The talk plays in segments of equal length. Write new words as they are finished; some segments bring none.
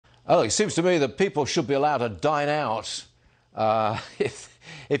Oh, it seems to me that people should be allowed to dine out.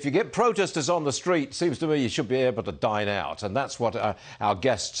 If you get protesters on the street, it seems to me you should be able to dine out. And that's what our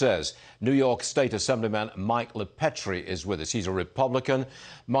guest says. New York State Assemblyman Mike LiPetri is with us. He's a Republican.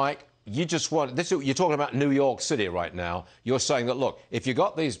 Mike, you're talking about New York City right now. You're saying that, look, if you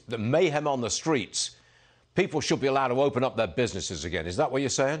got the mayhem on the streets, people should be allowed to open up their businesses again. Is that what you're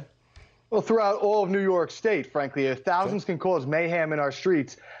saying? Well, throughout all of New York State, frankly, if thousands can cause mayhem in our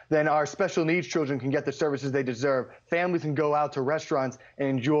streets, then our special needs children can get the services they deserve. Families can go out to restaurants and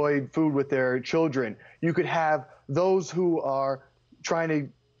enjoy food with their children. You could have those who are trying to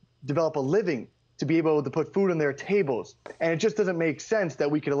develop a living to be able to put food on their tables. And it just doesn't make sense that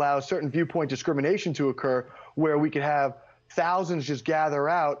we could allow certain viewpoint discrimination to occur where we could have thousands just gather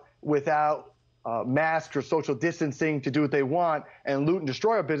out without masks or social distancing to do what they want and loot and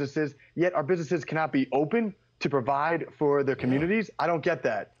destroy our businesses, yet our businesses cannot be open to provide for their communities. I don't get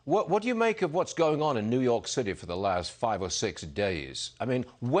that. What do you make of what's going on in New York City for the last 5 or 6 days? I mean,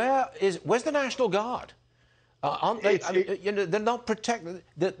 where's the National Guard? Aren't they? They're not protecting.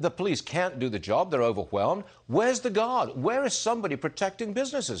 The police can't do the job. They're overwhelmed. Where's the Guard? Where is somebody protecting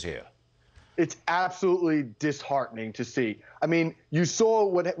businesses here? It's absolutely disheartening to see. I mean, you saw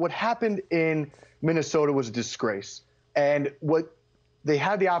what happened in Minnesota was a disgrace. And what they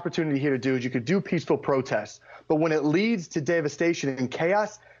had the opportunity here to do is you could do peaceful protests. But when it leads to devastation and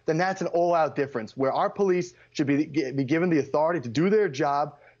chaos, then that's an all-out difference where our police should be given the authority to do their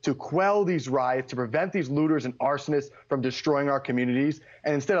job, to quell these riots, to prevent these looters and arsonists from destroying our communities,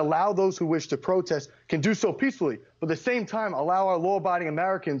 and instead allow those who wish to protest can do so peacefully. But at the same time, allow our law-abiding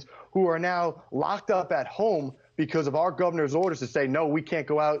Americans who are now locked up at home because of our governor's orders to say, no, we can't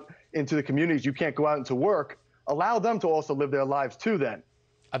go out into the communities, you can't go out into work, allow them to also live their lives too then.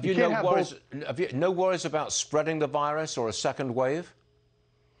 Have you no worries about spreading the virus or a second wave?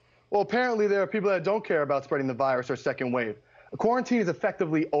 Well, apparently there are people that don't care about spreading the virus or a second wave. Quarantine is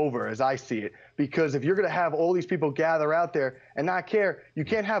effectively over, as I see it, because if you're going to have all these people gather out there and not care, you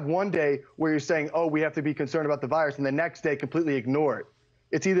can't have one day where you're saying, oh, we have to be concerned about the virus, and the next day completely ignore it.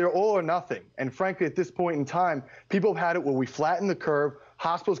 It's either all or nothing. And frankly, at this point in time, people have had it where we flatten the curve.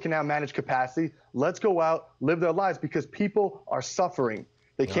 Hospitals can now manage capacity. Let's go out, live their lives, because people are suffering.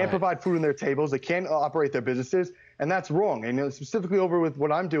 They can't provide food on their tables. They can't operate their businesses. And that's wrong. And specifically over with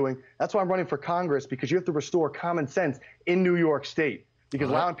what I'm doing, that's why I'm running for Congress, because you have to restore common sense in New York State.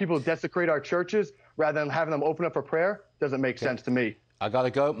 Because allowing people to desecrate our churches rather than having them open up for prayer doesn't make sense to me. I got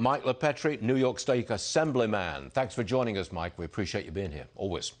to go. Mike LiPetri, New York State Assemblyman. Thanks for joining us, Mike. We appreciate you being here.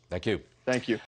 Always. Thank you. Thank you.